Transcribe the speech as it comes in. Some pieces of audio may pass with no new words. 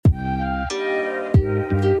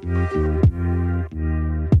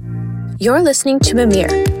You're listening to Mimir,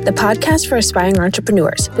 the podcast for aspiring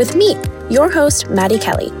entrepreneurs, with me, your host, Maddie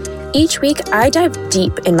Kelly. Each week, I dive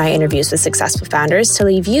deep in my interviews with successful founders to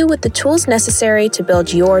leave you with the tools necessary to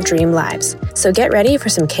build your dream lives. So get ready for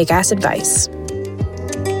some kick-ass advice.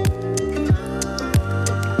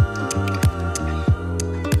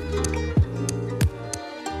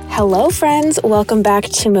 Hello, friends. Welcome back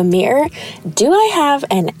to Mimir. Do I have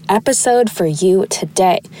an episode for you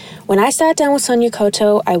today? When I sat down with Sonia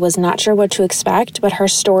Couto, I was not sure what to expect, but her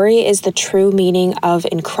story is the true meaning of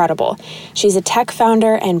incredible. She's a tech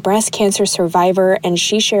founder and breast cancer survivor, and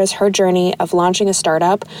she shares her journey of launching a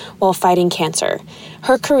startup while fighting cancer.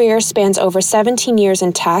 Her career spans over 17 years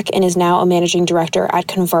in tech and is now a managing director at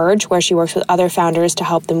Converge, where she works with other founders to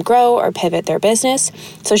help them grow or pivot their business.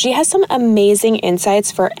 So she has some amazing insights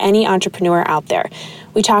for any entrepreneur out there.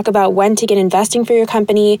 We talk about when to get investing for your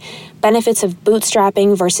company, benefits of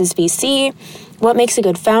bootstrapping versus VC, what makes a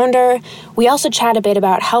good founder. We also chat a bit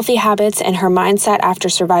about healthy habits and her mindset after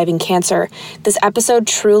surviving cancer. This episode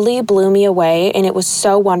truly blew me away, and it was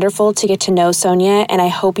so wonderful to get to know Sonia, and I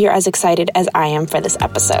hope you're as excited as I am for this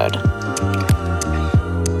episode.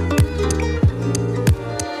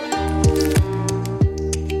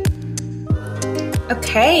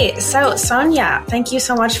 Okay, so Sonia, thank you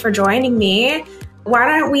so much for joining me.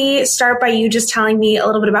 Why don't we start by you just telling me a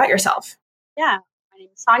little bit about yourself? Yeah, my name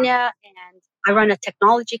is Sonia, and I run a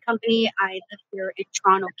technology company. I live here in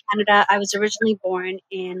Toronto, Canada. I was originally born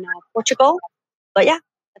in Portugal, but yeah,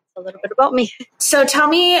 that's a little bit about me. So tell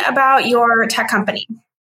me about your tech company.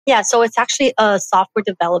 Yeah, so it's actually a software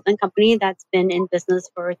development company that's been in business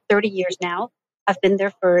for 30 years now. I've been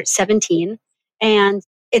there for 17, and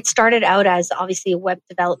it started out as obviously web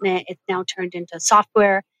development. It's now turned into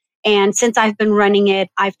software. And since I've been running it,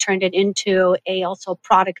 I've turned it into a also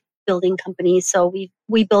product building company. So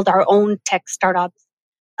we build our own tech startups,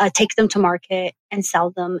 take them to market and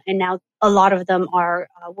sell them. And now a lot of them are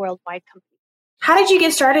worldwide companies. How did you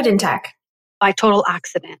get started in tech? By total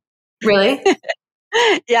accident. Really?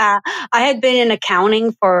 Yeah. I had been in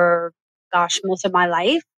accounting for, most of my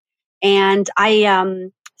life. And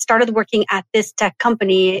I started working at this tech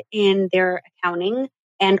company in their accounting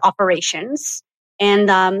and operations.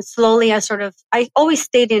 And slowly I always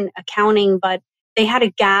stayed in accounting, but they had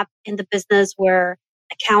a gap in the business where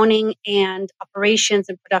accounting and operations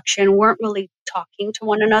and production weren't really talking to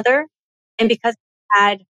one another. And because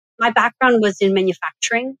my background was in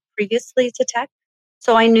manufacturing previously to tech,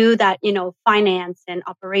 so I knew that, finance and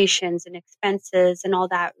operations and expenses and all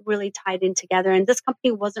that really tied in together. And this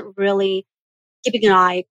company wasn't really keeping an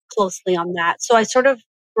eye closely on that. So I sort of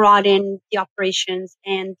brought in the operations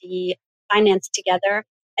and the finance together.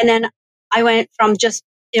 And then I went from just,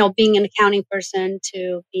 being an accounting person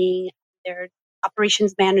to being their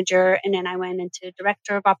operations manager. And then I went into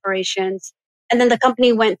director of operations. And then the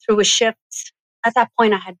company went through a shift. At that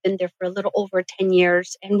point, I had been there for a little over 10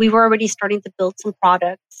 years, and we were already starting to build some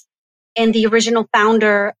products. And the original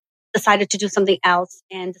founder decided to do something else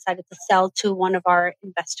and decided to sell to one of our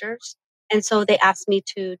investors. And so they asked me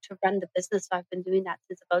to run the business. So I've been doing that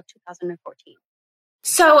since about 2014.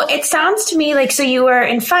 So it sounds to me like, so you were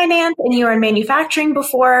in finance and you were in manufacturing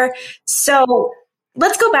before. So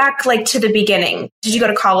let's go back to the beginning. Did you go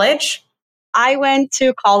to college? I went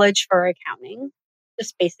to college for accounting,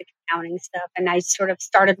 just basic accounting stuff. And I sort of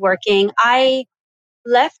started working. I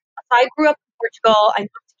grew up in Portugal. I moved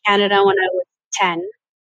to Canada when I was 10.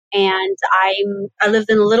 And I lived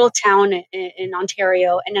in a little town in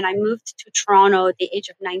Ontario. And then I moved to Toronto at the age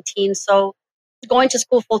of 19. So going to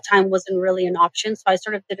school full-time wasn't really an option. So I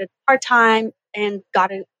sort of did it part-time and got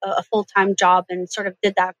a full-time job and sort of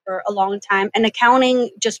did that for a long time. And accounting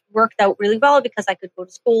just worked out really well because I could go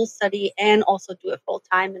to school, study, and also do it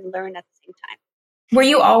full-time and learn at the same time. Were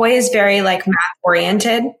you always very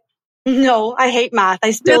math-oriented? No, I hate math. I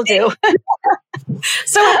still do.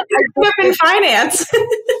 So I grew up in finance.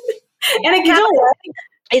 And accounting.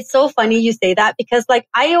 It's so funny you say that because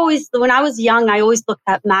when I was young, I always looked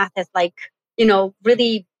at math as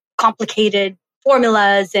really complicated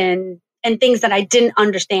formulas and things that I didn't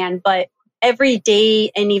understand. But every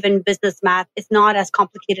day and even business math is not as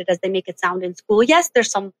complicated as they make it sound in school. Yes,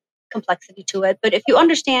 there's some complexity to it, but if you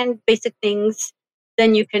understand basic things,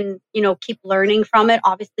 then you can, keep learning from it.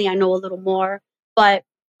 Obviously, I know a little more, but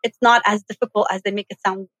it's not as difficult as they make it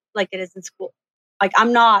sound like it is in school.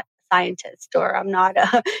 I'm not a scientist or I'm not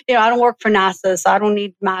I don't work for NASA, so I don't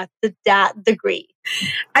need math to that degree.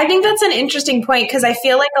 I think that's an interesting point because I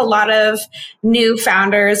feel like a lot of new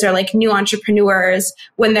founders or new entrepreneurs,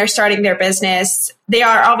 when they're starting their business, they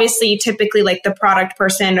are obviously typically the product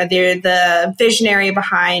person or they're the visionary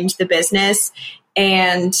behind the business.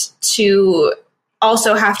 and to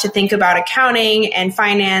also have to think about accounting and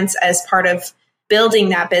finance as part of building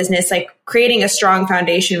that business, like creating a strong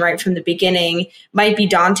foundation right from the beginning might be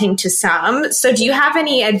daunting to some. So do you have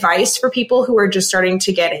any advice for people who are just starting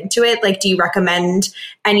to get into it? Like, do you recommend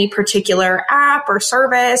any particular app or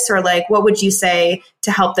service, or like, what would you say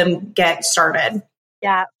to help them get started?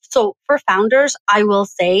 Yeah. So for founders, I will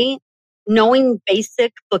say knowing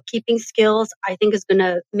basic bookkeeping skills, I think is going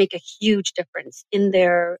to make a huge difference in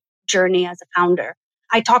their journey as a founder.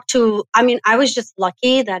 I was just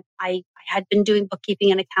lucky that I had been doing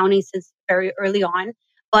bookkeeping and accounting since very early on.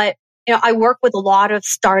 But, I work with a lot of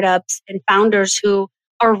startups and founders who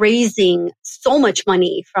are raising so much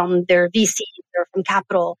money from their VCs or from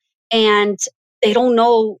capital, and they don't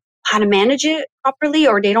know how to manage it properly,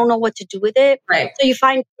 or they don't know what to do with it. Right. So you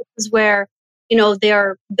find cases where,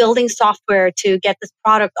 they're building software to get this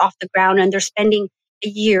product off the ground, and they're spending a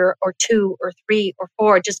year or 2 or 3 or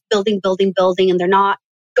 4 just building, and they're not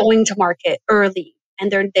going to market early,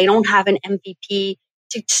 and they don't have an MVP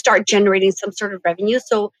to start generating some sort of revenue.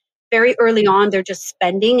 So very early on, they're just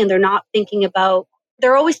spending, and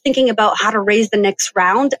they're always thinking about how to raise the next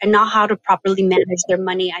round and not how to properly manage their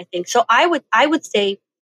money, I think. So I would say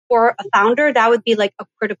for a founder, that would be like a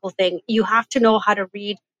critical thing. You have to know how to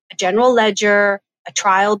read a general ledger, a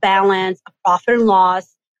trial balance, a profit and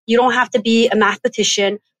loss. You don't have to be a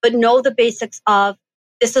mathematician, but know the basics of,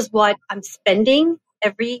 this is what I'm spending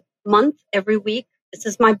every month, every week. This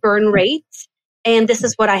is my burn rate. And this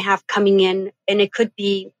is what I have coming in. And it could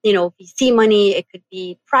be, VC money. It could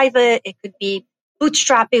be private. It could be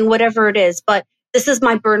bootstrapping, whatever it is. But this is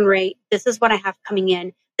my burn rate. This is what I have coming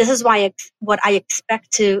in. This is what I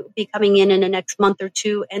expect to be coming in the next month or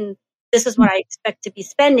two. And this is what I expect to be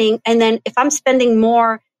spending. And then if I'm spending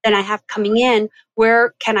more than I have coming in,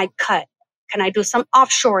 where can I cut? Can I do some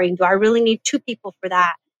offshoring? Do I really need 2 people for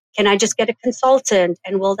that? Can I just get a consultant?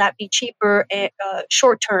 And will that be cheaper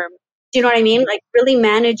short term? Do you know what I mean? Like, really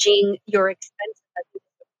managing your expenses, I think,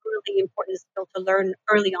 is a really important skill to learn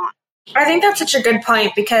early on. I think that's such a good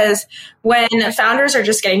point, because when founders are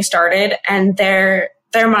just getting started and their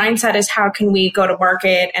mindset is, how can we go to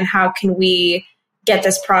market and how can we get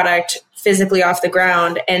this product physically off the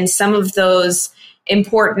ground? And some of those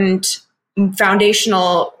important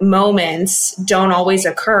foundational moments don't always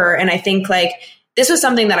occur. And I think this was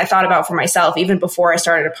something that I thought about for myself even before I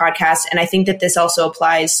started a podcast. And I think that this also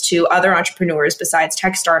applies to other entrepreneurs besides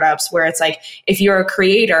tech startups, where it's like, if you're a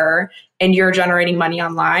creator and you're generating money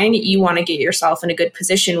online, you want to get yourself in a good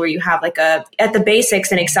position where you have at the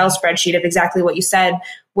basics, an Excel spreadsheet of exactly what you said,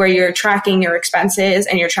 where you're tracking your expenses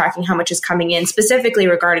and you're tracking how much is coming in specifically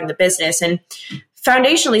regarding the business. And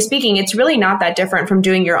foundationally speaking, it's really not that different from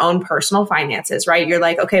doing your own personal finances, right? You're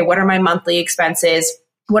like, okay, what are my monthly expenses?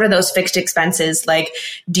 What are those fixed expenses? Like,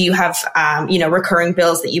 do you have, recurring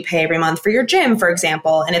bills that you pay every month for your gym, for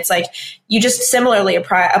example? And it's like, you just similarly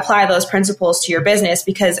apply those principles to your business,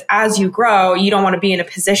 because as you grow, you don't want to be in a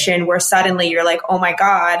position where suddenly you're like, oh my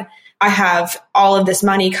God, I have all of this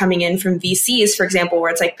money coming in from VCs, for example,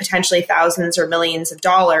 where it's like potentially thousands or millions of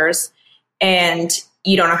dollars, and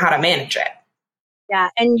you don't know how to manage it. Yeah.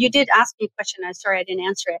 And you did ask me a question. I'm sorry I didn't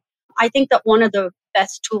answer it. I think that one of the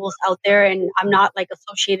best tools out there, and I'm not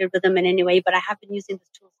associated with them in any way, but I have been using this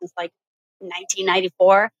tool since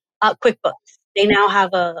 1994, QuickBooks. They now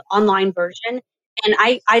have an online version. And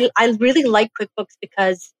I really like QuickBooks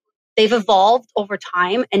because they've evolved over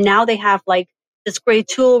time. And now they have this great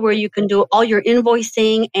tool where you can do all your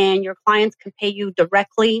invoicing, and your clients can pay you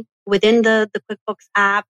directly within the QuickBooks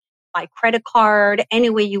app, by credit card, any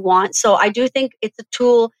way you want. So I do think it's a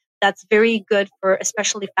tool that's very good for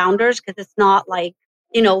especially founders, because it's not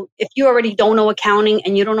if you already don't know accounting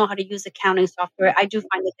and you don't know how to use accounting software, I do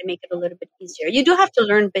find that they make it a little bit easier. You do have to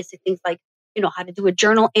learn basic things like, how to do a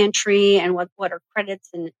journal entry and what are credits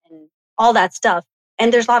and all that stuff.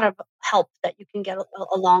 And there's a lot of help that you can get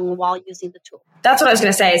along while using the tool. That's what I was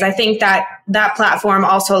going to say, is I think that platform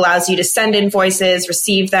also allows you to send invoices,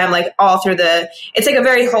 receive them all through it's a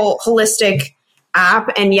very holistic app.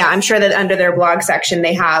 And yeah, I'm sure that under their blog section,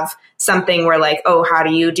 they have something where oh, how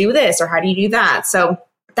do you do this or how do you do that? So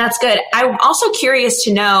that's good. I'm also curious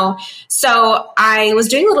to know, so I was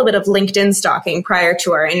doing a little bit of LinkedIn stalking prior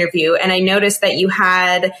to our interview, and I noticed that you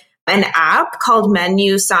had an app called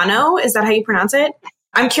Menu Sano. Is that how you pronounce it?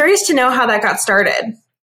 I'm curious to know how that got started.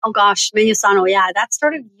 Oh gosh, Menu Sano. Yeah, that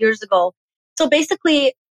started years ago. So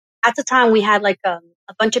basically, at the time, we had a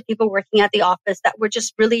bunch of people working at the office that were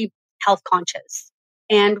just really health conscious.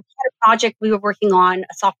 And we had a project we were working on,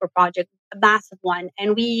 a software project, a massive one.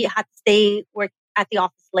 And we had to work at the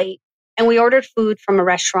office late. And we ordered food from a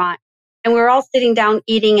restaurant. And we were all sitting down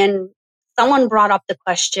eating, and someone brought up the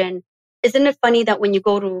question, isn't it funny that when you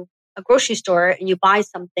go to a grocery store and you buy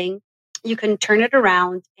something, you can turn it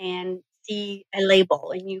around and see a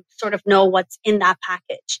label and you sort of know what's in that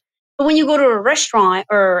package. But when you go to a restaurant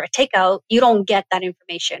or a takeout, you don't get that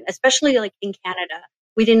information, especially like in Canada.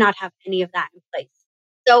 We did not have any of that in place.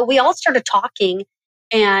 So we all started talking,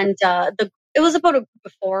 and it was about a group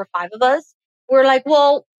of 4 or 5 of us. We're like,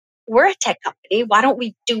 well, we're a tech company. Why don't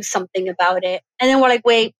we do something about it? And then we're like,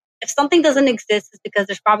 wait, if something doesn't exist, it's because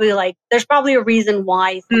there's probably a reason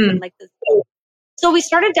why something like this. So we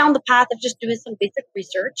started down the path of just doing some basic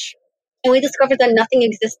research, and we discovered that nothing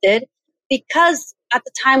existed because at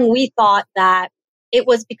the time we thought that it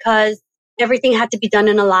was because everything had to be done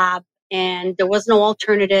in a lab and there was no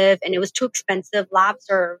alternative and it was too expensive. Labs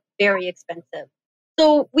are very expensive.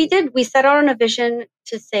 So we set out on a vision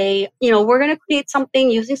to say, we're going to create something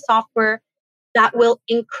using software that will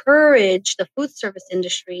encourage the food service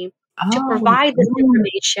industry to provide this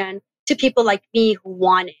information to people like me who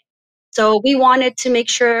want it. So we wanted to make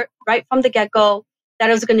sure right from the get-go that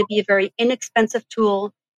it was going to be a very inexpensive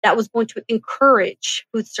tool that was going to encourage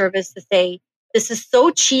food service to say, this is so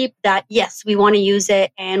cheap that, yes, we want to use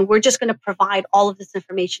it. And we're just going to provide all of this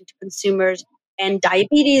information to consumers, and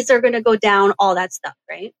diabetes are going to go down, all that stuff,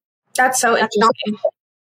 right? That's so interesting.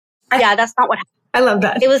 That's not what happened. I love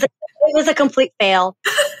that. It was a complete fail.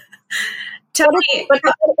 Tell me.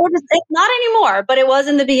 It's not anymore, but it was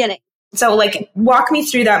in the beginning. So walk me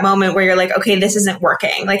through that moment where you're like, okay, this isn't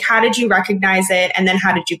working. How did you recognize it? And then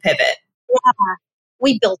how did you pivot? Yeah,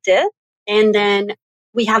 we built it. And then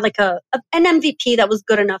we had an MVP that was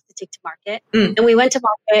good enough to take to market. And we went to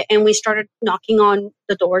market and we started knocking on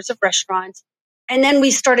the doors of restaurants. And then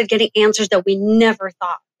we started getting answers that we never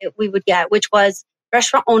thought we would get, which was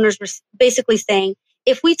restaurant owners were basically saying,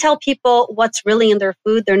 if we tell people what's really in their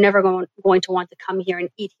food, they're never going to want to come here and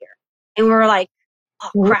eat here. And we were like, oh,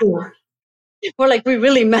 crap. We're like, we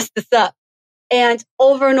really messed this up. And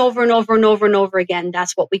over and over and over and over and over again,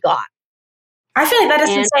 that's what we got. I feel like that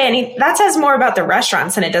doesn't say any. That says more about the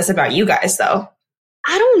restaurants than it does about you guys, though.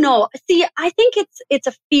 I don't know. See, I think it's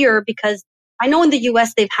a fear because I know in the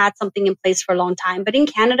US they've had something in place for a long time, but in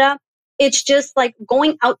Canada, it's just like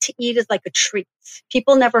going out to eat is like a treat.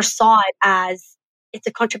 People never saw it as it's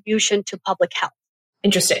a contribution to public health.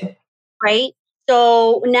 Interesting. Right?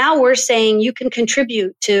 So now we're saying you can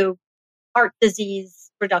contribute to heart disease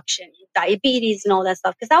reduction, diabetes and all that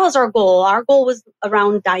stuff. Because that was our goal. Our goal was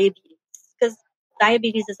around diabetes because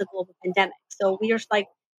diabetes is a global pandemic. So we are like,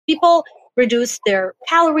 people reduce their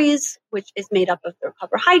calories, which is made up of their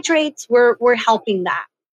carbohydrates. We're helping that.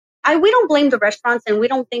 We don't blame the restaurants and we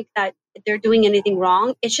don't think that they're doing anything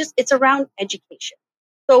wrong. It's around education.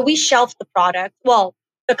 So we shelved the product. Well,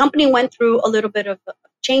 the company went through a little bit of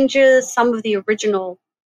changes. All of the original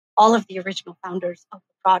founders of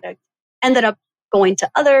the product ended up going to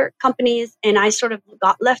other companies, and I sort of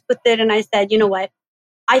got left with it. And I said, you know what?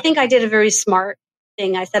 I think I did a very smart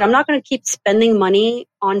thing. I said, I'm not going to keep spending money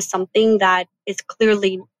on something that is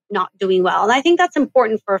clearly not doing well. And I think that's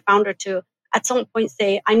important for a founder to, at some point,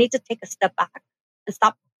 say, I need to take a step back and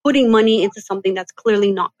stop putting money into something that's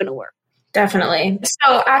clearly not going to work. Definitely.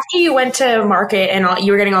 So after you went to market and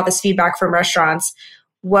you were getting all this feedback from restaurants,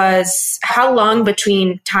 was how long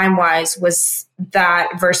between time-wise was that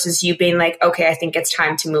versus you being like, okay, I think it's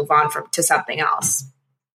time to move on to something else?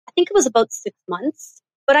 I think it was about 6 months,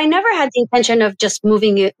 but I never had the intention of just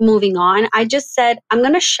moving on. I just said, I'm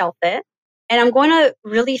going to shelf it and I'm going to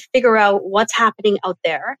really figure out what's happening out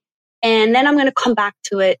there. And then I'm going to come back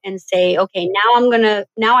to it and say, okay,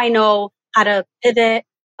 now I know how to pivot,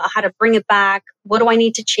 how to bring it back. What do I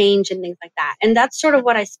need to change and things like that. And that's sort of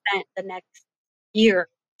what I spent the next year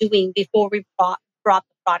doing before we brought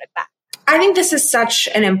the product back. I think this is such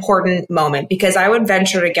an important moment because I would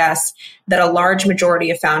venture to guess that a large majority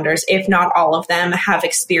of founders, if not all of them, have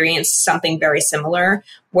experienced something very similar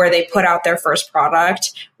where they put out their first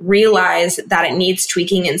product, realize that it needs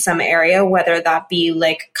tweaking in some area, whether that be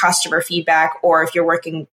like customer feedback or if you're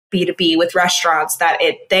working B2B with restaurants, that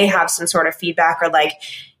they have some sort of feedback or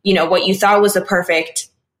what you thought was the perfect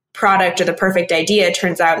product or the perfect idea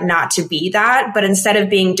turns out not to be that. But instead of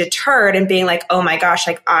being deterred and being like, oh my gosh,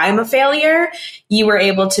 I'm a failure, you were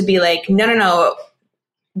able to be like, no,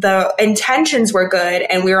 the intentions were good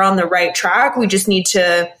and we were on the right track. We just need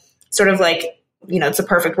to sort of it's a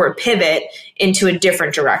perfect word, pivot into a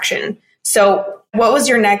different direction. So what was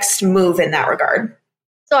your next move in that regard?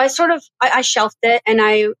 So I shelved it and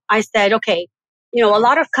I said, okay, a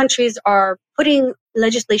lot of countries are putting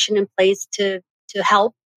legislation in place to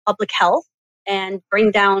help public health and bring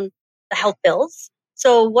down the health bills.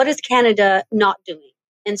 So what is Canada not doing?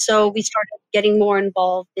 And so we started getting more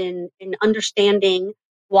involved in understanding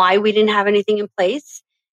why we didn't have anything in place.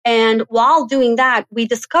 And while doing that, we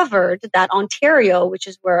discovered that Ontario, which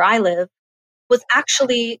is where I live, was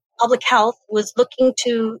actually public health was looking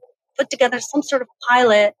to put together some sort of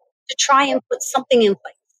pilot to try and put something in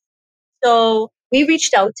place. So we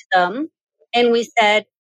reached out to them and we said,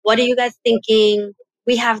 what are you guys thinking?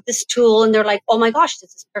 We have this tool. And they're like, oh my gosh,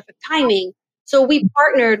 this is perfect timing. So we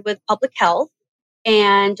partnered with public health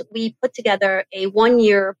and we put together a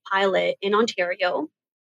 1-year pilot in Ontario.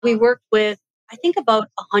 We worked with, I think, about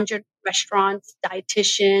 100 restaurants,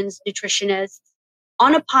 dietitians, nutritionists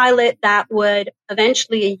on a pilot that would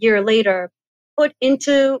eventually, a year later, put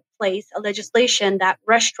into place a legislation that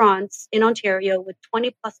restaurants in Ontario with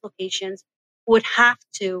 20 plus locations would have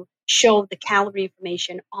to show the calorie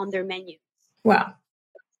information on their menu. Wow.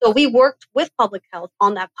 So we worked with public health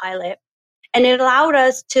on that pilot, and it allowed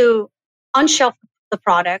us to unshelf the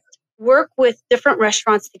product, work with different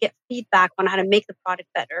restaurants to get feedback on how to make the product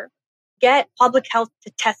better, get public health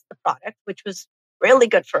to test the product, which was really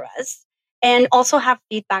good for us, and also have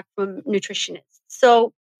feedback from nutritionists.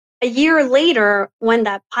 So a year later, when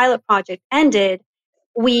that pilot project ended,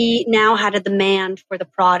 we now had a demand for the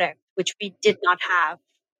product, which we did not have,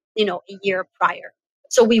 a year prior.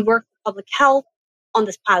 So we worked with public health on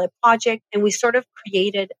this pilot project, and we sort of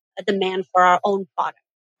created a demand for our own product.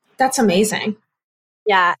 That's amazing.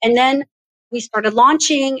 Yeah. And then we started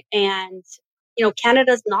launching, and,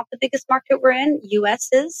 Canada's not the biggest market we're in. US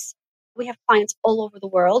is. We have clients all over the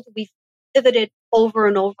world. We've pivoted over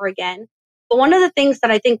and over again. But one of the things that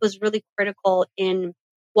I think was really critical in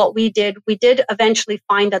what we did eventually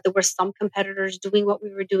find that there were some competitors doing what we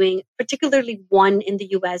were doing, particularly one in the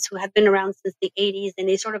US who had been around since the 80s, and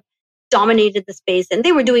they sort of dominated the space, and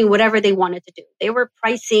they were doing whatever they wanted to do. They were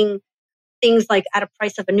pricing things like at a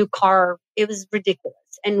price of a new car. It was ridiculous.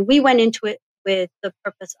 And we went into it with the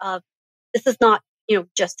purpose of, this is not,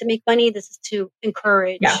 just to make money. This is to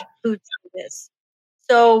encourage food service.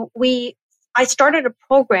 So I started a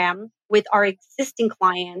program with our existing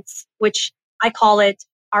clients, which I call it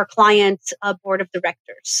our client board of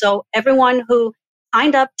directors. So everyone who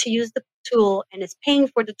signed up to use the tool and is paying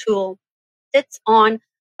for the tool sits on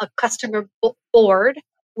a customer board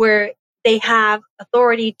where they have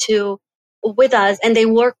authority with us, and they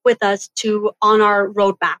work with us on our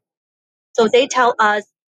roadmap. So they tell us,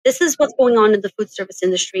 this is what's going on in the food service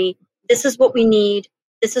industry. This is what we need.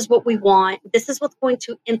 This is what we want. This is what's going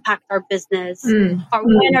to impact our business.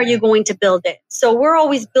 When are you going to build it? So we're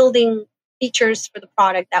always building features for the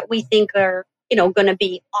product that we think are, going to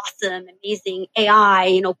be awesome, amazing,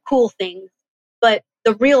 AI, cool things. But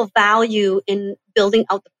the real value in building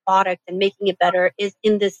out the product and making it better is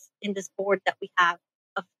in this board that we have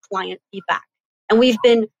of client feedback. And we've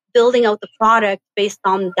been building out the product based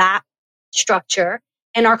on that structure.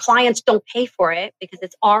 And our clients don't pay for it because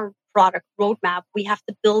it's our product roadmap. We have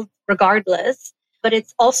to build regardless. But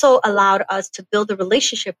it's also allowed us to build a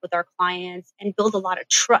relationship with our clients and build a lot of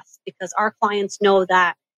trust, because our clients know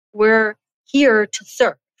that we're here to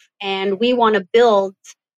serve and we want to build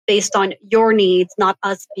based on your needs, not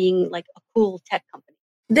us being like a cool tech company.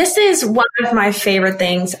 This is one of my favorite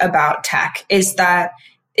things about tech is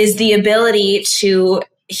the ability to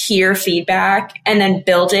hear feedback and then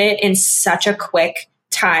build it in such a quick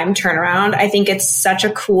time turnaround. I think it's such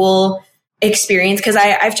a cool experience because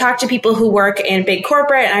I've talked to people who work in big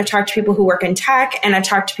corporate, and I've talked to people who work in tech, and I've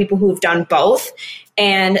talked to people who've done both.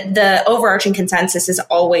 And the overarching consensus is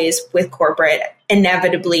always with corporate,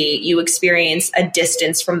 inevitably you experience a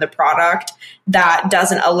distance from the product that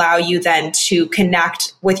doesn't allow you then to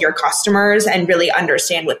connect with your customers and really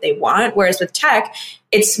understand what they want. Whereas with tech,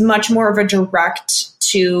 it's much more of a direct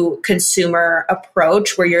to consumer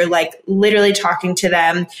approach where you're like literally talking to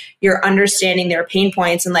them, you're understanding their pain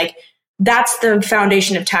points, and like that's the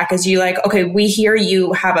foundation of tech is you like, okay, we hear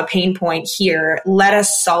you have a pain point here. Let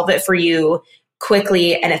us solve it for you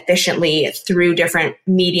quickly and efficiently through different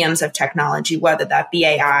mediums of technology, whether that be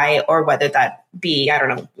AI or whether that be, I don't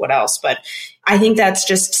know what else. But I think that's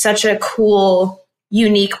just such a cool,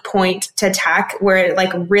 unique point to tech where it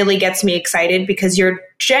like really gets me excited because you're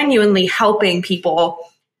genuinely helping people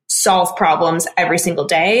solve problems every single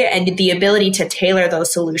day, and the ability to tailor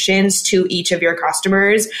those solutions to each of your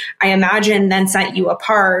customers, I imagine then set you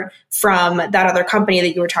apart from that other company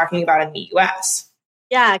that you were talking about in the US.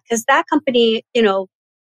 Yeah, because that company,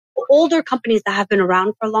 older companies that have been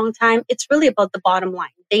around for a long time, it's really about the bottom line.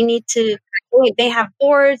 They have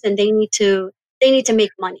boards and they need to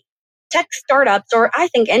make money. Tech startups, or I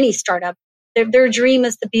think any startup, their dream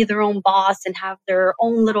is to be their own boss and have their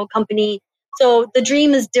own little company. So the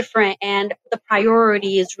dream is different and the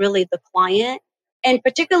priority is really the client. And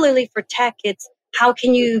particularly for tech, it's how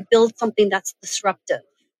can you build something that's disruptive,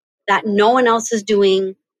 that no one else is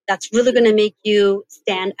doing, that's really going to make you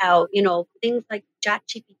stand out. Things like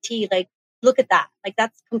ChatGPT, like look at that. Like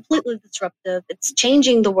that's completely disruptive. It's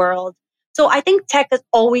changing the world. So I think tech is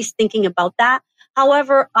always thinking about that.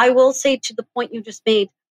 However, I will say to the point you just made,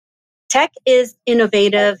 tech is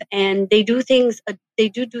innovative and they do things a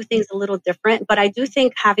little different, but I do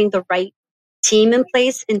think having the right team in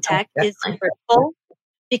place in tech is critical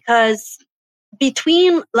because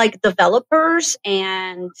between like developers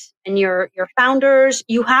and your founders,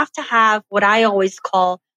 you have to have what I always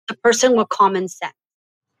call the person with common sense.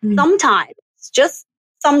 Sometimes, just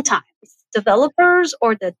sometimes, developers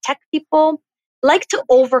or the tech people like to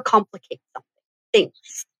overcomplicate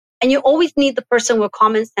things. And you always need the person with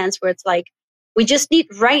common sense where it's like, we just need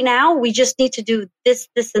to do this,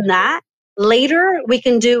 this, and that. Later, we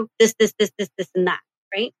can do this, and that,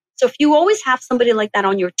 right? So if you always have somebody like that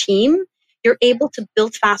on your team, you're able to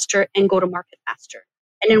build faster and go to market faster.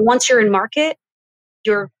 And then once you're in market,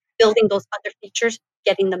 you're building those other features,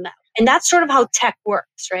 getting them out. And that's sort of how tech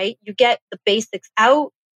works, right? You get the basics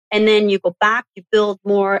out and then you go back, you build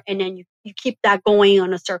more, and then you keep that going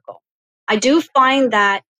on a circle. I do find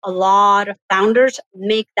that a lot of founders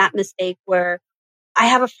make that mistake where I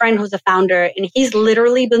have a friend who's a founder and he's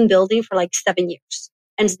literally been building for like 7 years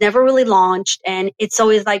and it's never really launched. And it's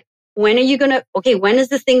always like, when is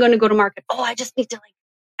this thing going to go to market? Oh, I just need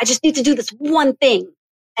to do this one thing.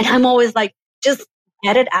 And I'm always like, just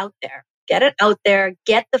get it out there,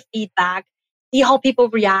 get the feedback, see how people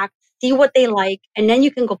react, see what they like, and then you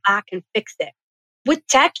can go back and fix it. With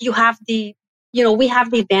tech, we have the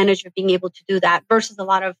advantage of being able to do that versus a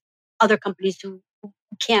lot of other companies who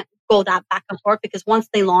can't go that back and forth because once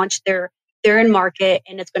they launch, they're in market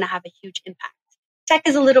and it's going to have a huge impact. Tech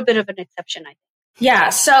is a little bit of an exception, I think. Yeah.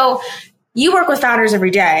 So you work with founders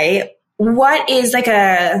every day. What is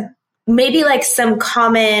maybe some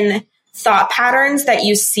common thought patterns that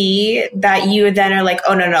you see that you then are like,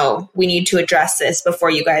 oh, no, we need to address this before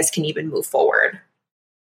you guys can even move forward?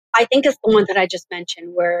 I think it's the one that I just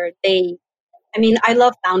mentioned where I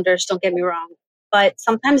love founders, don't get me wrong, but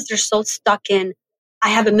sometimes they're so stuck in, I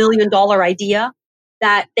have $1 million idea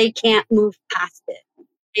that they can't move past it.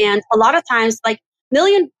 And a lot of times,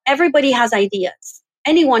 everybody has ideas.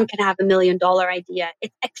 Anyone can have $1 million idea.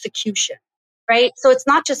 It's execution, right? So it's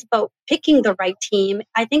not just about picking the right team.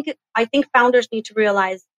 I think founders need to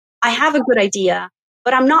realize I have a good idea,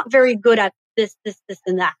 but I'm not very good at this,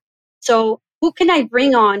 and that. So who can I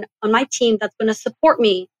bring on my team that's going to support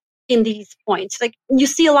me in these points? Like you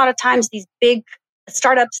see a lot of times these big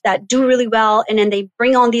startups that do really well and then they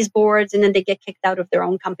bring on these boards and then they get kicked out of their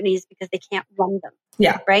own companies because they can't run them.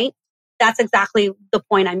 Yeah. Right. That's exactly the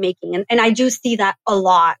point I'm making. And I do see that a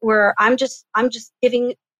lot where I'm just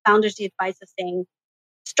giving founders the advice of saying,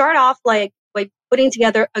 start off like putting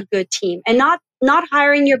together a good team and not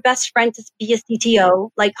hiring your best friend to be a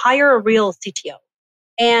CTO, like hire a real CTO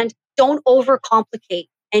and don't overcomplicate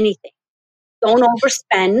anything. Don't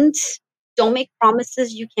overspend. Don't make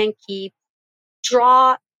promises you can't keep.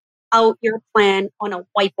 Draw out your plan on a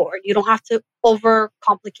whiteboard. You don't have to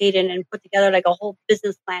overcomplicate it and put together like a whole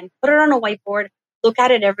business plan. Put it on a whiteboard, look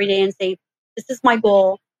at it every day and say, this is my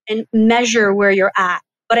goal, and measure where you're at.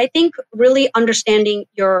 But I think really understanding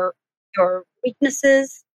your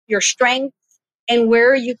weaknesses, your strengths, and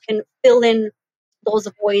where you can fill in those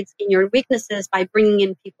voids in your weaknesses by bringing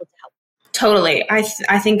in people to help. Totally. I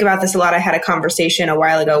think about this a lot. I had a conversation a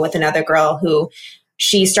while ago with another girl who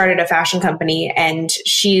she started a fashion company and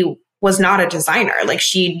she was not a designer. Like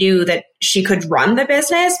she knew that she could run the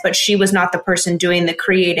business, but she was not the person doing the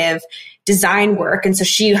creative design work. And so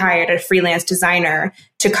she hired a freelance designer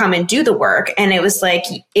to come and do the work. And it was like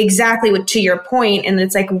exactly to your point. And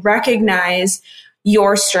it's like recognize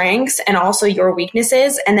your strengths and also your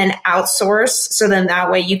weaknesses and then outsource. So then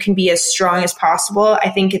that way you can be as strong as possible. I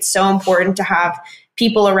think it's so important to have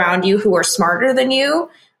people around you who are smarter than you,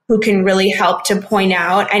 who can really help to point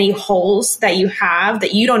out any holes that you have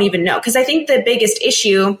that you don't even know. Because I think the biggest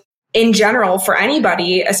issue in general for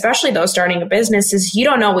anybody, especially those starting a business, is you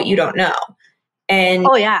don't know what you don't know. And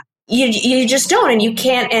oh, yeah. You just don't, and you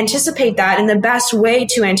can't anticipate that. And the best way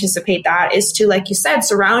to anticipate that is to, like you said,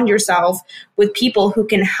 surround yourself with people who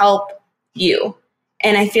can help you.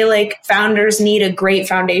 And I feel like founders need a great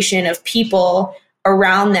foundation of people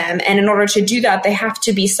around them. And in order to do that, they have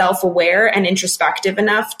to be self-aware and introspective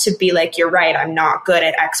enough to be like, you're right, I'm not good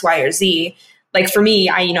at X, Y, or Z. Like for me,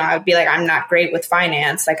 I would be like, I'm not great with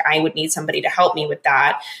finance. Like I would need somebody to help me with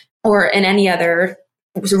that. Or in any other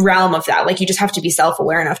realm of that. Like you just have to be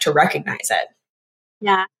self-aware enough to recognize it.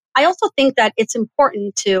 Yeah. I also think that it's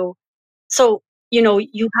important to, so,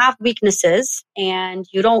 you have weaknesses and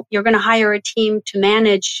you're going to hire a team to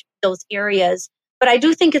manage those areas. But I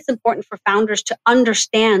do think it's important for founders to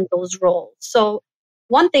understand those roles. So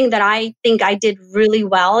one thing that I think I did really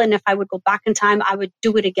well, and if I would go back in time, I would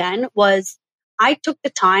do it again, was I took the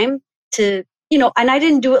time to, and I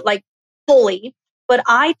didn't do it like fully, but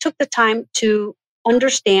I took the time to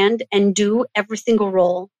understand and do every single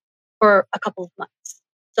role for a couple of months.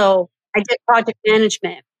 So I did project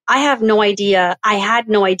management. I had no idea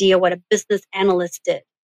what a business analyst did.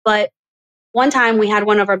 But one time we had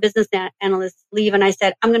one of our business analysts leave and I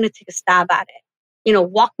said, I'm going to take a stab at it.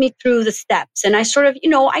 Walk me through the steps. And I sort of,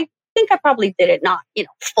 I think I probably did it not,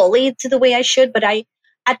 fully to the way I should, but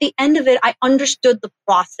at the end of it, I understood the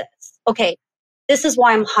process. Okay, this is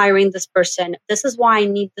why I'm hiring this person. This is why I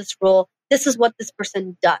need this role. This is what this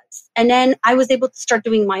person does. And then I was able to start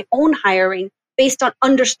doing my own hiring based on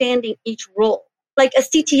understanding each role. Like a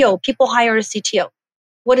CTO, people hire a CTO.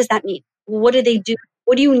 What does that mean? What do they do?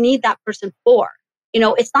 What do you need that person for?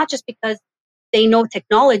 It's not just because they know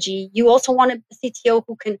technology. You also want a CTO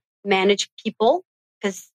who can manage people,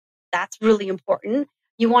 because that's really important.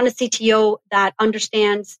 You want a CTO that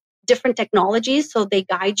understands different technologies, so they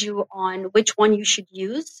guide you on which one you should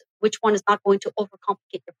use, which one is not going to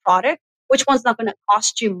overcomplicate your product, which one's not going to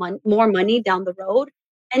cost you more money down the road.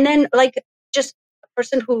 And then just a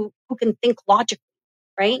person who can think logically,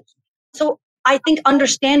 right? So I think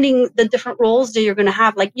understanding the different roles that you're going to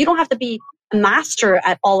have, like you don't have to be a master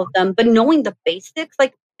at all of them, but knowing the basics,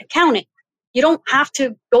 like accounting, you don't have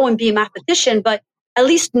to go and be a mathematician, but at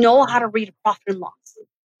least know how to read a profit and loss.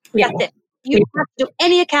 Yeah. That's it. You don't have to do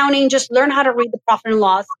any accounting, just learn how to read the profit and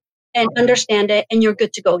loss and understand it, and you're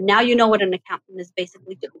good to go. Now you know what an accountant is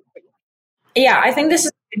basically doing for you. Yeah, I think this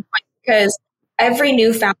is a good point because every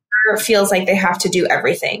new founder feels like they have to do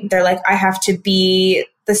everything. They're like, I have to be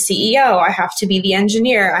the CEO, I have to be the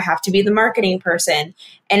engineer, I have to be the marketing person.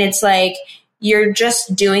 And it's like, you're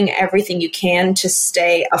just doing everything you can to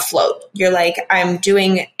stay afloat. You're like, I'm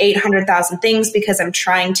doing 800,000 things because I'm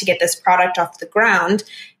trying to get this product off the ground.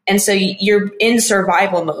 And so you're in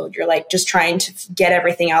survival mode. You're like just trying to get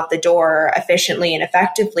everything out the door efficiently and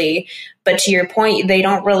effectively. But to your point, they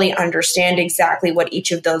don't really understand exactly what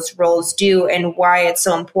each of those roles do and why it's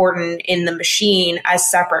so important in the machine as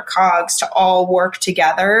separate cogs to all work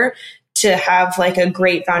together to have like a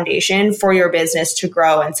great foundation for your business to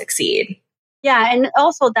grow and succeed. Yeah. And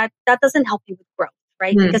also that doesn't help you with growth,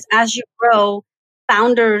 right? Mm. Because as you grow,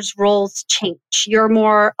 founders' roles change. You're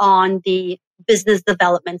more on the business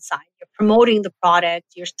development side. You're promoting the product.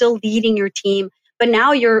 You're still leading your team, but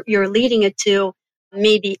now you're leading it to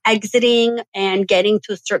maybe exiting and getting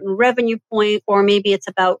to a certain revenue point, or maybe it's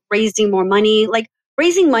about raising more money. Like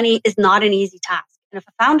raising money is not an easy task. And if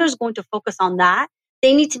a founder is going to focus on that,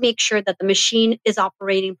 they need to make sure that the machine is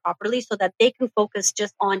operating properly so that they can focus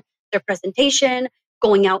just on their presentation,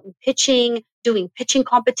 going out and pitching, doing pitching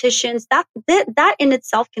competitions. That in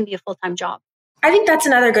itself can be a full-time job. I think that's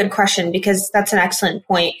another good question because that's an excellent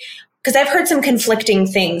point. Because I've heard some conflicting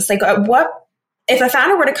things. Like what if a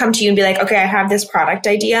founder were to come to you and be like, okay, I have this product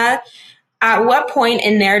idea. At what point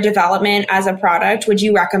in their development as a product would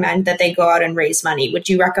you recommend that they go out and raise money? Would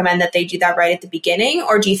you recommend that they do that right at the beginning?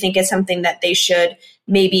 Or do you think it's something that they should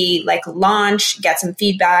maybe like launch, get some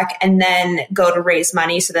feedback, and then go to raise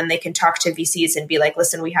money so then they can talk to VCs and be like,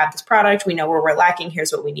 listen, we have this product. We know where we're lacking.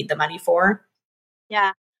 Here's what we need the money for.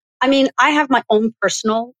 Yeah. I mean, I have my own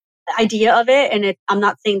personal idea of it, and I'm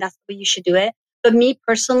not saying that's the way you should do it. But me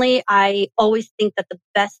personally, I always think that the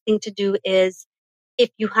best thing to do is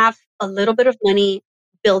if you have a little bit of money,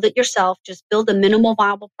 build it yourself. Just build a minimal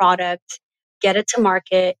viable product, get it to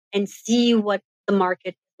market, and see what the market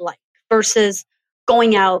is like versus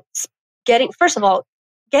going out, first of all,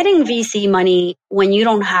 getting VC money when you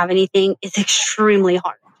don't have anything is extremely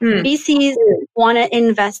hard. VCs want to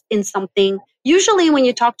invest in something. Usually when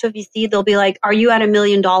you talk to a VC, they'll be like, are you at $1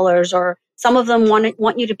 million? Or some of them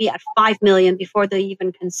want you to be at 5 million before they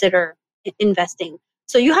even consider investing.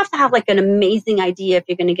 So you have to have like an amazing idea if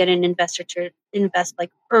you're going to get an investor to invest like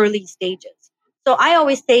early stages. So I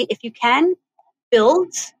always say, if you can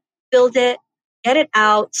build it, get it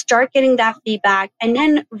out, start getting that feedback, and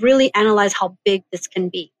then really analyze how big this can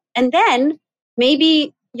be. And then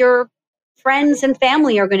maybe your friends and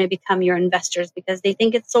family are going to become your investors because they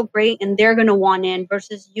think it's so great and they're going to want in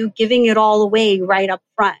versus you giving it all away right up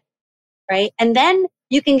front, right? And then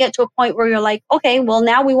you can get to a point where you're like, okay, well,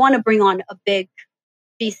 now we want to bring on a big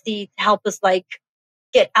VC to help us like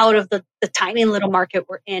get out of the tiny little market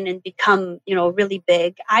we're in and become, really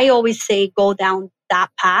big. I always say go down that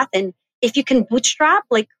path. And if you can bootstrap,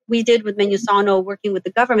 like we did with Menusano working with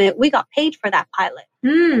the government, we got paid for that pilot.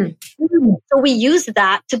 So we used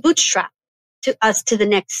that to bootstrap to us to the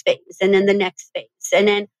next phase and then the next phase. And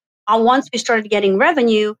then once we started getting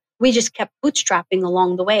revenue, we just kept bootstrapping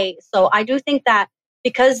along the way. So I do think that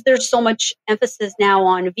because there's so much emphasis now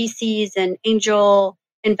on VCs and angel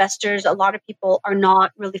investors, a lot of people are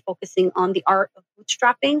not really focusing on the art of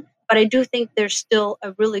bootstrapping. But I do think there's still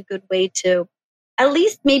a really good way to at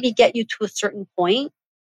least maybe get you to a certain point.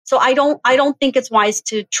 So I don't think it's wise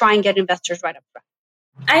to try and get investors right up front.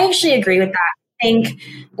 I actually agree with that. I think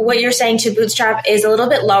what you're saying to bootstrap is a little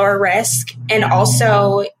bit lower risk. And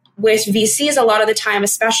also with VCs, a lot of the time,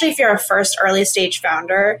 especially if you're a first early stage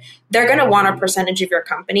founder, they're going to want a percentage of your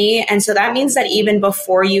company. And so that means that even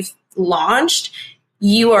before you've launched,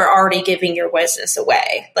 you are already giving your business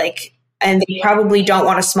away. And they probably don't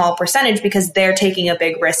want a small percentage because they're taking a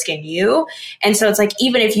big risk in you. And so it's like,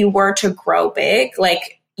 even if you were to grow big,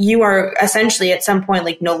 you are essentially at some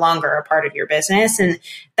point no longer a part of your business. And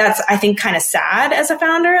that's, I think, kind of sad as a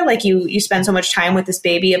founder. You spend so much time with this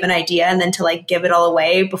baby of an idea and then to give it all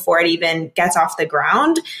away before it even gets off the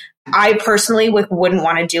ground. I personally wouldn't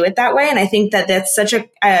want to do it that way. And I think that that's such an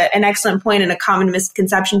excellent point and a common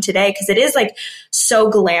misconception today, because it is so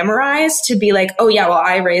glamorized to be oh yeah, well,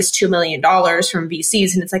 I raised $2 million from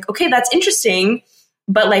VCs. And it's okay, that's interesting.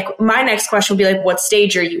 But my next question would be what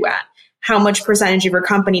stage are you at? How much percentage of your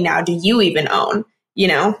company now do you even own?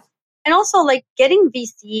 And also getting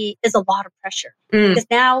VC is a lot of pressure because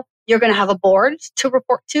now you're going to have a board to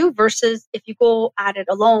report to versus if you go at it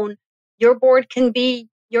alone, your board can be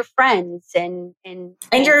your friends and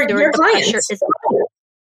your clients.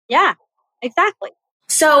 Yeah, exactly.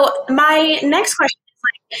 So my next question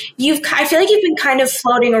is I feel like you've been kind of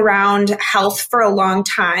floating around health for a long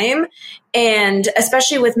time. And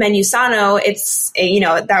especially with Menusano, it's,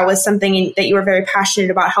 that was something that you were very passionate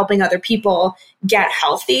about, helping other people get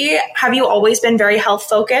healthy. Have you always been very health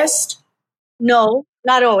focused? No,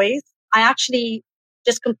 not always. I actually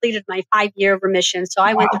just completed my 5-year remission. So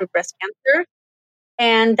I went through breast cancer.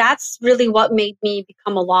 And that's really what made me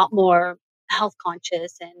become a lot more health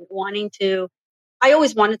conscious and I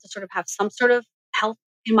always wanted to sort of have some sort of health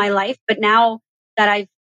in my life. But now that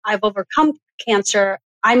I've overcome cancer,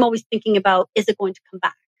 I'm always thinking about, is it going to come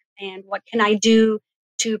back? And what can I do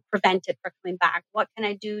to prevent it from coming back? What can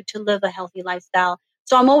I do to live a healthy lifestyle?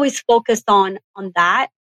 So I'm always focused on that.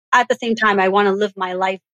 At the same time, I want to live my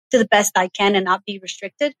life to the best I can and not be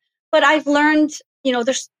restricted. But I've learned,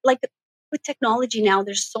 there's with technology now,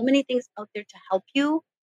 there's so many things out there to help you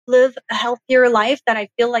live a healthier life that I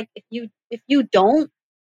feel like if you don't,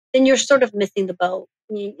 then you're sort of missing the boat.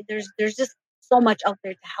 I mean, there's just so much out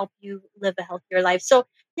there to help you live a healthier life. So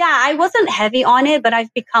yeah, I wasn't heavy on it, but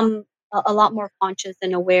I've become a lot more conscious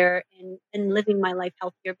and aware in living my life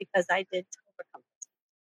healthier because I did overcome it.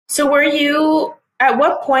 So were you, at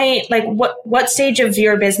what point, what stage of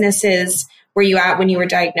your businesses were you at when you were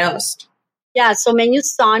diagnosed? Yeah, so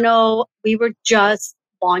Menusano, we were just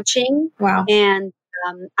launching. Wow. And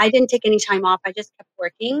I didn't take any time off. I just kept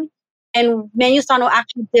working. And Menusano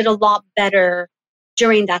actually did a lot better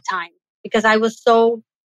during that time because I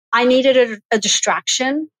needed a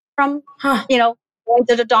distraction from, going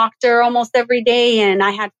to the doctor almost every day. And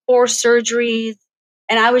I had 4 surgeries.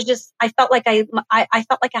 And I felt like I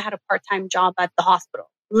felt like I had a part-time job at the hospital,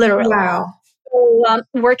 literally. Wow. So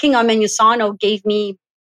working on Menusano gave me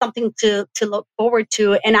something to look forward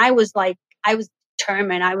to. And I was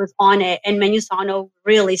determined. I was on it. And Menusano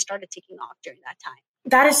really started taking off during that time.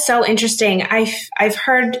 That is so interesting. I've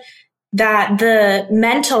heard that the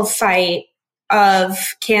mental fight of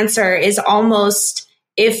cancer is almost,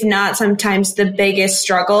 if not sometimes, the biggest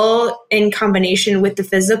struggle in combination with the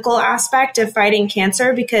physical aspect of fighting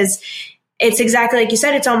cancer, because it's exactly like you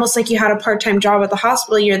said, it's almost like you had a part-time job at the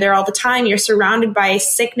hospital. You're there all the time. You're surrounded by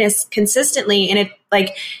sickness consistently, and it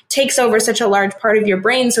takes over such a large part of your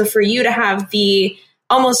brain. So for you to have the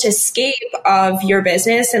almost escape of your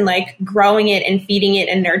business and growing it and feeding it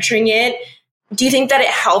and nurturing it, do you think that it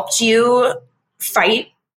helped you fight?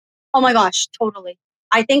 Oh my gosh, totally.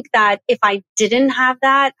 I think that if I didn't have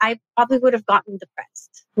that, I probably would have gotten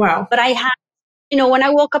depressed. Wow. But I had, when I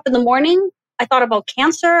woke up in the morning, I thought about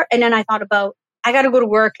cancer, and then I thought about, I got to go to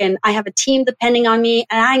work and I have a team depending on me,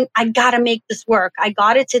 and I got to make this work. I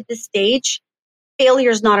got it to this stage.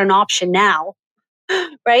 Failure is not an option now.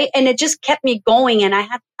 Right. And it just kept me going. And I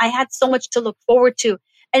had so much to look forward to.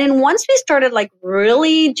 And then once we started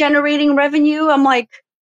really generating revenue, I'm like,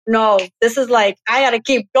 no, this is like, I got to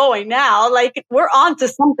keep going now. Like, we're on to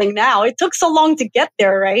something now. It took so long to get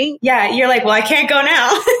there, right? Yeah. You're like, well, I can't go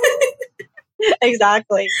now.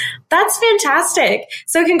 Exactly. That's fantastic.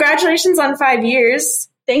 So congratulations on 5 years.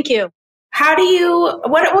 Thank you. How do you,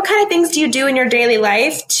 what kind of things do you do in your daily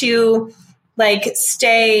life to like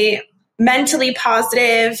stay mentally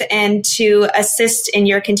positive and to assist in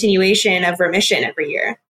your continuation of remission every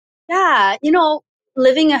year? Yeah. You know,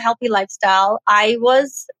 living a healthy lifestyle, I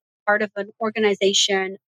was part of an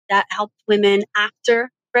organization that helped women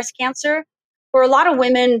after breast cancer. For a lot of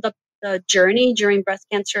women, the journey during breast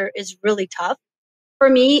cancer is really tough. For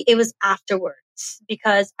me, it was afterwards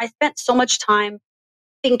because I spent so much time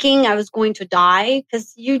thinking I was going to die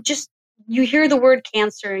because you hear the word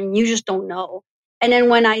cancer and you just don't know. And then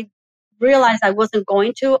when I realized I wasn't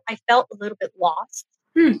going to, I felt a little bit lost.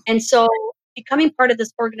 And so becoming part of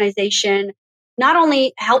this organization not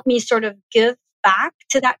only helped me sort of give back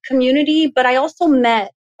to that community, but I also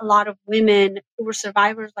met a lot of women who were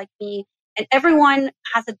survivors like me. And everyone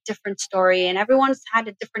has a different story and everyone's had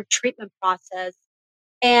a different treatment process.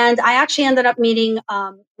 And I actually ended up meeting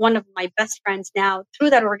one of my best friends now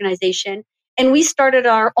through that organization. And we started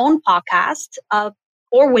our own podcast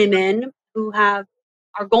for women who are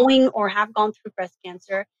going or have gone through breast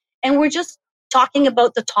cancer. And we're just talking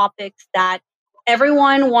about the topics that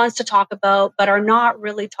everyone wants to talk about, but are not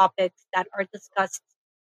really topics that are discussed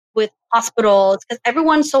with hospitals because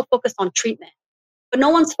everyone's so focused on treatment, but no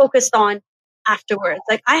one's focused on afterwards.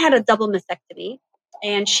 Like I had a double mastectomy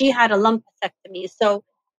and she had a lumpectomy. So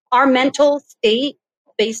our mental state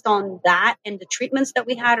based on that and the treatments that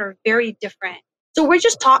we had are very different. So we're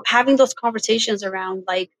just having those conversations around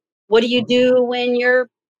like, what do you do when you're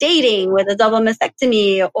dating with a double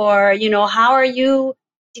mastectomy? Or, you know, how are you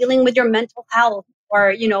dealing with your mental health?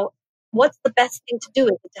 Or, you know, what's the best thing to do?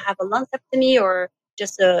 Is it to have a lumpectomy or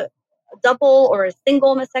just a double or a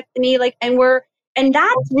single mastectomy? Like, and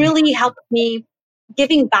that's really helped me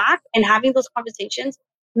giving back and having those conversations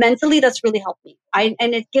mentally. That's really helped me. And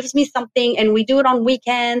it gives me something. And we do it on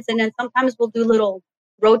weekends. And then sometimes we'll do little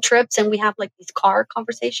road trips and we have like these car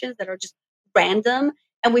conversations that are just random.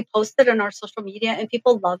 And we post it on our social media and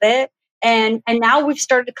people love it. And now we've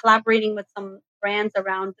started collaborating with some brands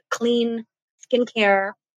around clean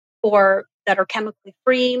skincare for that are chemically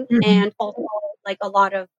free and also like a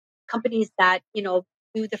lot of companies that, you know,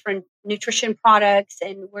 do different nutrition products.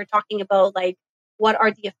 And we're talking about like, what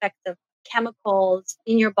are the effects of chemicals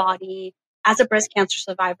in your body as a breast cancer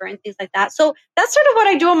survivor and things like that. So that's sort of what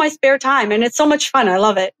I do in my spare time. And it's so much fun. I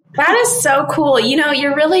love it. That is so cool. You know,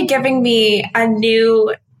 you're really giving me a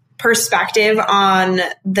new perspective on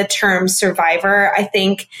the term survivor. I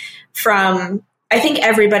think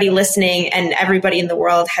everybody listening and everybody in the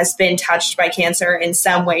world has been touched by cancer in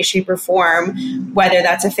some way, shape, or form, whether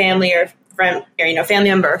that's a family or friend, or, you know, family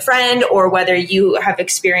member or friend, or whether you have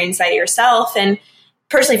experienced that yourself. And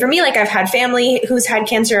personally, for me, like I've had family who's had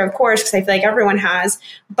cancer, of course, because I feel like everyone has,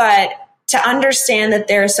 but to understand that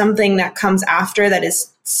there's something that comes after that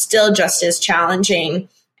is still just as challenging,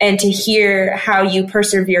 and to hear how you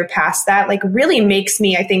persevere past that, like really makes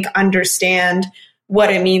me, I think, understand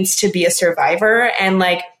what it means to be a survivor. And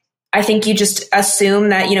like, I think you just assume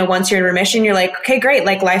that, you know, once you're in remission, you're like, okay, great.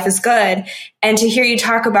 Like life is good. And to hear you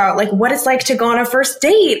talk about like what it's like to go on a first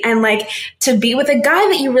date and like to be with a guy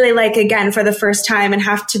that you really like again for the first time and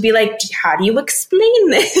have to be like, how do you explain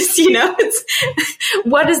this? You know,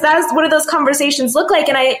 what do those conversations look like?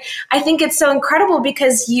 And I think it's so incredible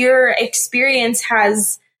because your experience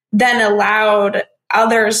has then allowed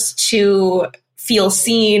others to feel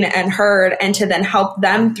seen and heard and to then help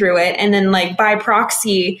them through it. And then like by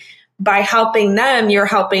proxy, by helping them, you're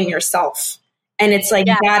helping yourself. And it's like,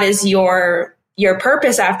 that is your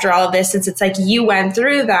purpose after all of this. It's like you went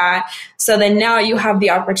through that. So then now you have the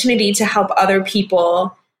opportunity to help other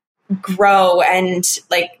people grow and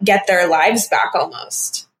like get their lives back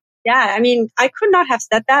almost. Yeah. I mean, I could not have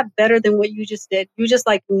said that better than what you just did. You just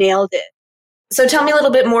like nailed it. So tell me a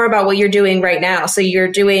little bit more about what you're doing right now. So you're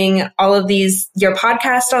doing all of these, your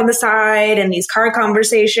podcast on the side and these car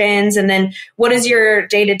conversations. And then what does your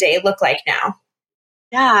day-to-day look like now?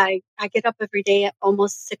 Yeah, I get up every day at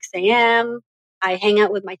almost 6 a.m. I hang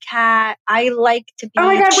out with my cat. I like to be Oh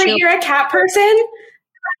my God, wait, you're a cat person?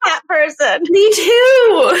 Cat person. Me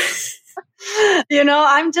too. You know,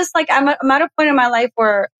 I'm at a point in my life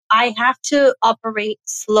where I have to operate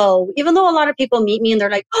slow. Even though a lot of people meet me and they're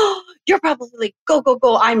like, oh, you're probably like, go, go,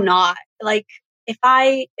 go. I'm not. Like, if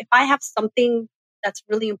I have something that's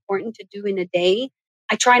really important to do in a day,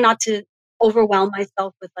 I try not to overwhelm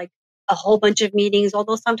myself with like a whole bunch of meetings,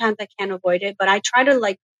 although sometimes I can't avoid it, but I try to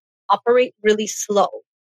like operate really slow.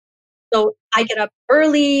 So I get up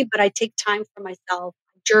early, but I take time for myself,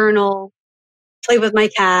 journal, play with my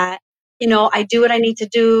cat. I do what I need to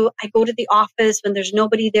do. I go to the office when there's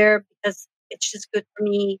nobody there because it's just good for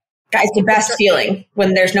me. Guys, the best feeling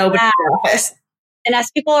when there's nobody in the office. And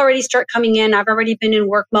as people already start coming in, I've already been in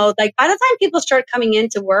work mode. Like by the time people start coming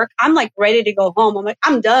into work, I'm like ready to go home. I'm like,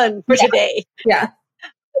 I'm done for today. Yeah.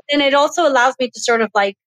 And it also allows me to sort of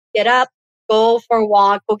like get up, go for a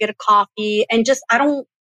walk, go get a coffee, and just, I'm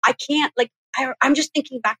just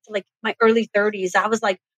thinking back to like my early 30s. I was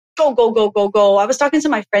like, go, go, go, go, go. I was talking to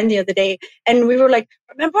my friend the other day and we were like,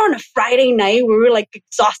 remember on a Friday night, we were like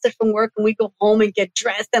exhausted from work and we go home and get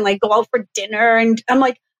dressed and like go out for dinner. And I'm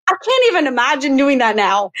like, I can't even imagine doing that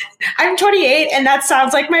now. I'm 28 and that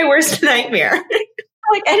sounds like my worst nightmare. And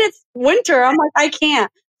it's winter. I'm like, I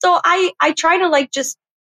can't. So I try to like just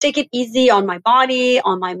take it easy on my body,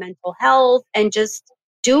 on my mental health, and just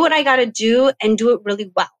do what I got to do and do it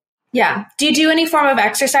really well. Yeah. Do you do any form of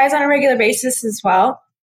exercise on a regular basis as well?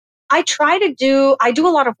 I do a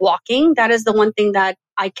lot of walking. That is the one thing that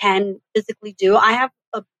I can physically do. I have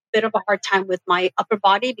a bit of a hard time with my upper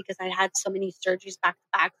body because I had so many surgeries back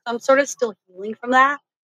to back. So I'm sort of still healing from that.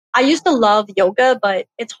 I used to love yoga, but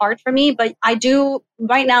it's hard for me. But I do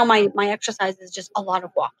right now, my exercise is just a lot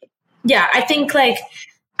of walking. Yeah. I think like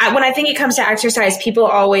when I think it comes to exercise,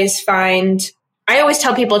 I always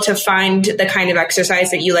tell people to find the kind of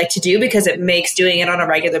exercise that you like to do because it makes doing it on a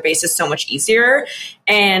regular basis so much easier.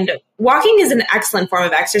 And walking is an excellent form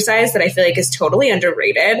of exercise that I feel like is totally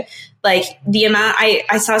underrated. Like the amount,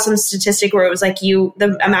 I saw some statistic where it was like the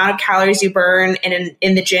amount of calories you burn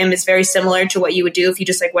in the gym is very similar to what you would do if you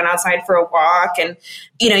just like went outside for a walk. And,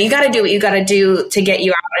 you got to do what you got to do to get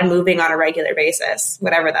you out and moving on a regular basis,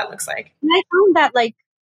 whatever that looks like. And I found that like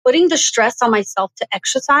putting the stress on myself to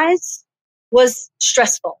exercise was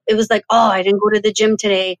stressful. It was like, oh, I didn't go to the gym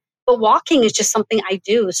today. But walking is just something I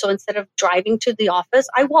do. So instead of driving to the office,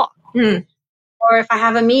 I walk. Or if I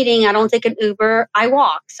have a meeting, I don't take an Uber, I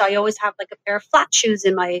walk. So I always have like a pair of flat shoes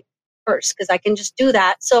in my purse because I can just do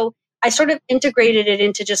that. So I sort of integrated it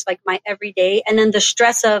into just like my everyday. And then the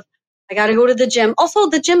stress of, I got to go to the gym. Also,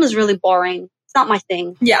 the gym is really boring. It's not my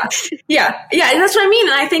thing. Yeah. And that's what I mean.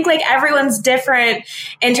 And I think like everyone's different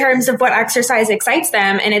in terms of what exercise excites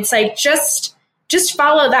them. And it's like, just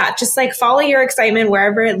follow that. Just like follow your excitement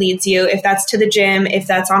wherever it leads you. If that's to the gym, if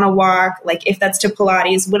that's on a walk, like if that's to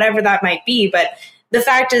Pilates, whatever that might be. But the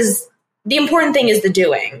fact is, the important thing is the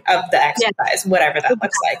doing of the exercise, whatever that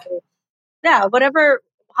looks like. Yeah.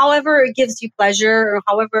 However it gives you pleasure or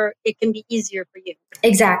however it can be easier for you.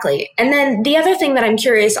 Exactly. And then the other thing that I'm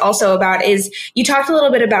curious also about is you talked a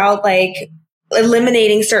little bit about like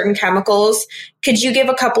eliminating certain chemicals. Could you give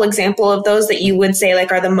a couple examples of those that you would say like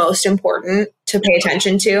are the most important to pay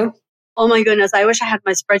attention to? Oh my goodness. I wish I had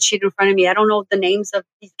my spreadsheet in front of me. I don't know the names of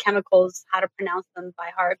these chemicals, how to pronounce them by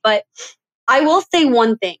heart, but I will say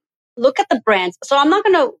one thing. Look at the brands. So I'm not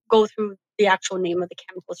going to go through the actual name of the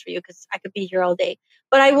chemicals for you because I could be here all day.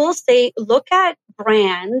 But I will say, look at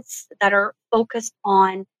brands that are focused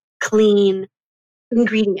on clean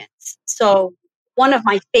ingredients. So one of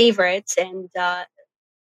my favorites, and the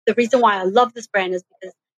reason why I love this brand is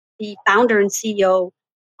because the founder and CEO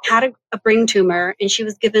had a brain tumor and she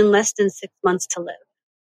was given less than 6 months to live.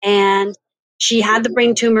 And she had the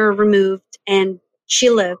brain tumor removed and she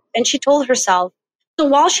lived. And she told herself, so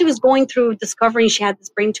while she was going through discovering she had this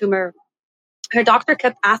brain tumor, her doctor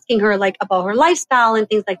kept asking her like about her lifestyle and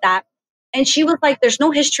things like that. And she was like, there's no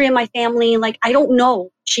history in my family. Like, I don't know.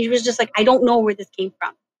 She was just like, I don't know where this came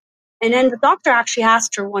from. And then the doctor actually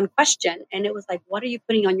asked her one question and it was like, what are you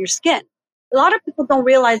putting on your skin? A lot of people don't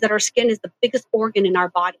realize that our skin is the biggest organ in our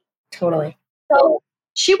body. Totally. So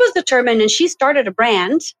she was determined and she started a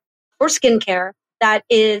brand for skincare that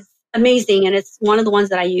is amazing. And it's one of the ones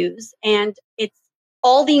that I use. And it's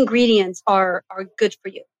all the ingredients are good for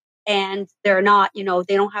you. And they're not, they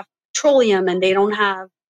don't have petroleum and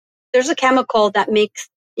there's a chemical that makes,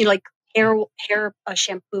 like hair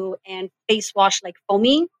shampoo and face wash like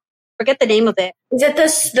foamy. Forget the name of it. Is it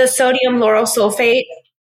the sodium lauryl sulfate?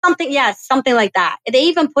 Something like that. They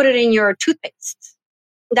even put it in your toothpaste.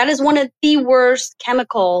 That is one of the worst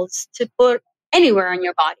chemicals to put anywhere in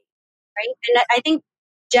your body, right? And I think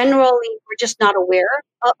generally we're just not aware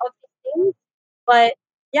of these things. But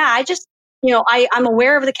yeah, I'm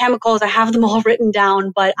aware of the chemicals. I have them all written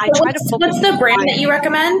down, but I try to focus. What's the brand that you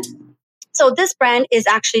recommend? So this brand is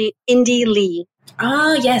actually Indie Lee.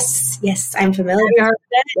 Oh, yes, I'm familiar.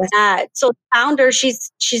 Yes. So the founder,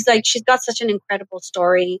 she's got such an incredible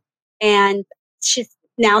story, and she's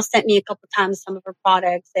now sent me a couple times some of her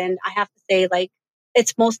products, and I have to say, like,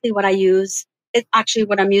 it's mostly what I use. It's actually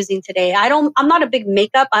what I'm using today. I'm not a big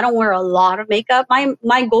makeup. I don't wear a lot of makeup. My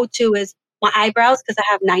go-to is my eyebrows because I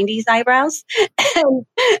have 90s eyebrows. and,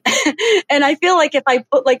 and I feel like if I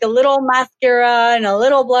put like a little mascara and a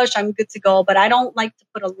little blush, I'm good to go. But I don't like to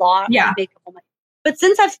put a lot of makeup on my. But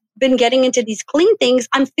since I've been getting into these clean things,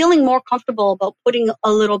 I'm feeling more comfortable about putting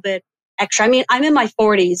a little bit extra. I mean, I'm in my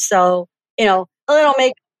 40s, so, a little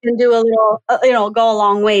makeup can do a little, go a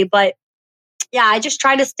long way. But yeah, I just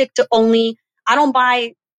try to stick to I don't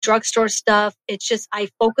buy drugstore stuff. It's just, I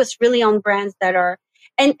focus really on brands that are,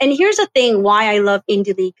 and here's the thing why I love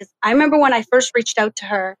Indie Lee, because I remember when I first reached out to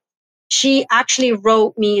her, she actually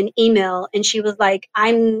wrote me an email and she was like,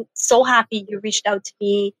 I'm so happy you reached out to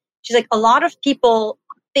me. She's like, a lot of people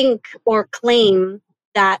think or claim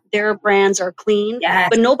that their brands are clean,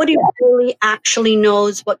 but nobody really actually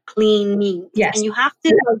knows what clean means. Yes. And you have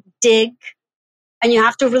to dig and you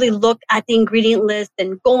have to really look at the ingredient list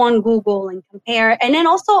and go on Google and compare. And then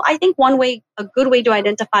also, I think a good way to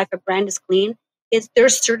identify if a brand is clean is their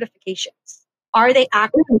certifications. Are they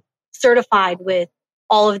actually certified with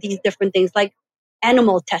all of these different things like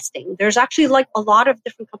animal testing? There's actually like a lot of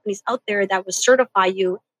different companies out there that will certify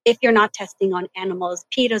you if you're not testing on animals.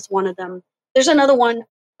 PETA's one of them. There's another one,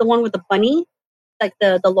 the one with the bunny, like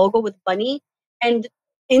the logo with bunny. And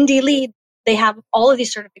Indie Lee, they have all of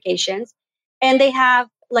these certifications and they have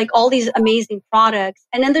like all these amazing products.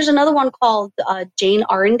 And then there's another one called Jane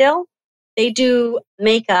Arundel. They do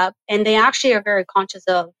makeup and they actually are very conscious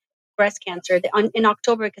of breast cancer. In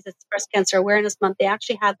October, because it's Breast Cancer Awareness Month, they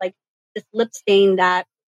actually had like this lip stain that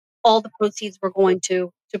all the proceeds were going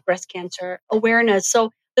to breast cancer awareness.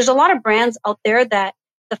 So there's a lot of brands out there that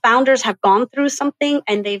the founders have gone through something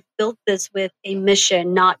and they've built this with a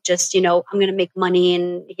mission, not just, I'm going to make money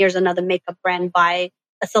and here's another makeup brand by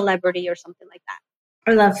a celebrity or something like that.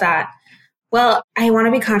 I love that. Well, I want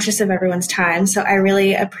to be conscious of everyone's time, so I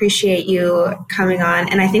really appreciate you coming on.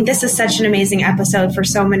 And I think this is such an amazing episode for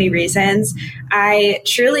so many reasons. I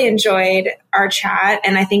truly enjoyed our chat,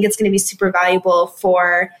 and I think it's going to be super valuable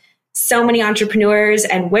for so many entrepreneurs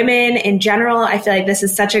and women in general. I feel like this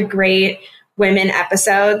is such a great women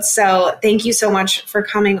episode. So thank you so much for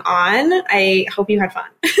coming on. I hope you had fun.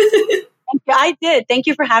 Thank you. I did. Thank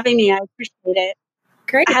you for having me. I appreciate it.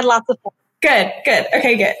 Great. I had lots of fun. Good.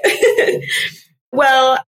 Okay, good.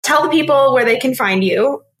 Well, tell the people where they can find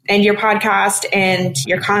you and your podcast and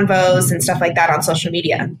your convos and stuff like that on social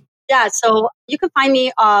media. Yeah, so you can find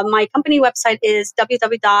me. My company website is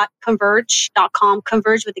www.converge.com,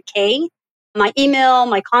 Converge with a K. My email,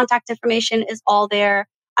 my contact information is all there.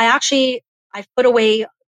 I've put away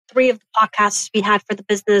 3 of the podcasts we had for the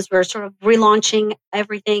business. We're sort of relaunching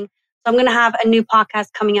everything. So I'm going to have a new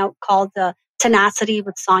podcast coming out called Tenacity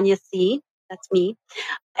with Sonia C. That's me.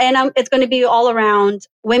 And it's going to be all around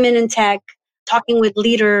women in tech, talking with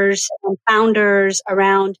leaders and founders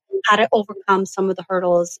around how to overcome some of the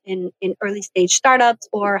hurdles in early stage startups,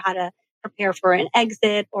 or how to prepare for an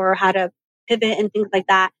exit, or how to pivot and things like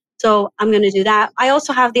that. So I'm going to do that. I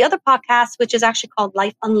also have the other podcast, which is actually called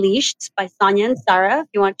Life Unleashed by Sonia and Sarah. If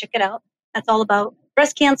you want to check it out, that's all about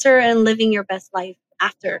breast cancer and living your best life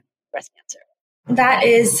after breast cancer. That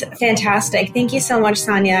is fantastic. Thank you so much,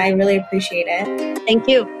 Sonia. I really appreciate it. Thank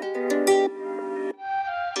you.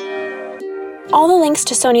 All the links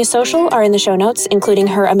to Sonia's social are in the show notes, including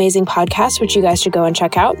her amazing podcast, which you guys should go and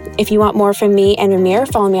check out. If you want more from me and Mimir,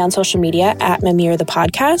 follow me on social media at Mimir the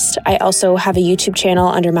Podcast. I also have a YouTube channel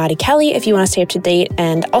under Maddie Kelly if you want to stay up to date,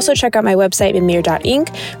 and also check out my website,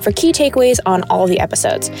 mimir.inc, for key takeaways on all the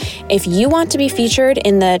episodes. If you want to be featured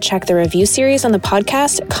in the Check the Review series on the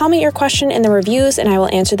podcast, comment your question in the reviews and I will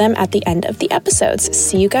answer them at the end of the episodes.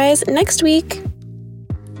 See you guys next week.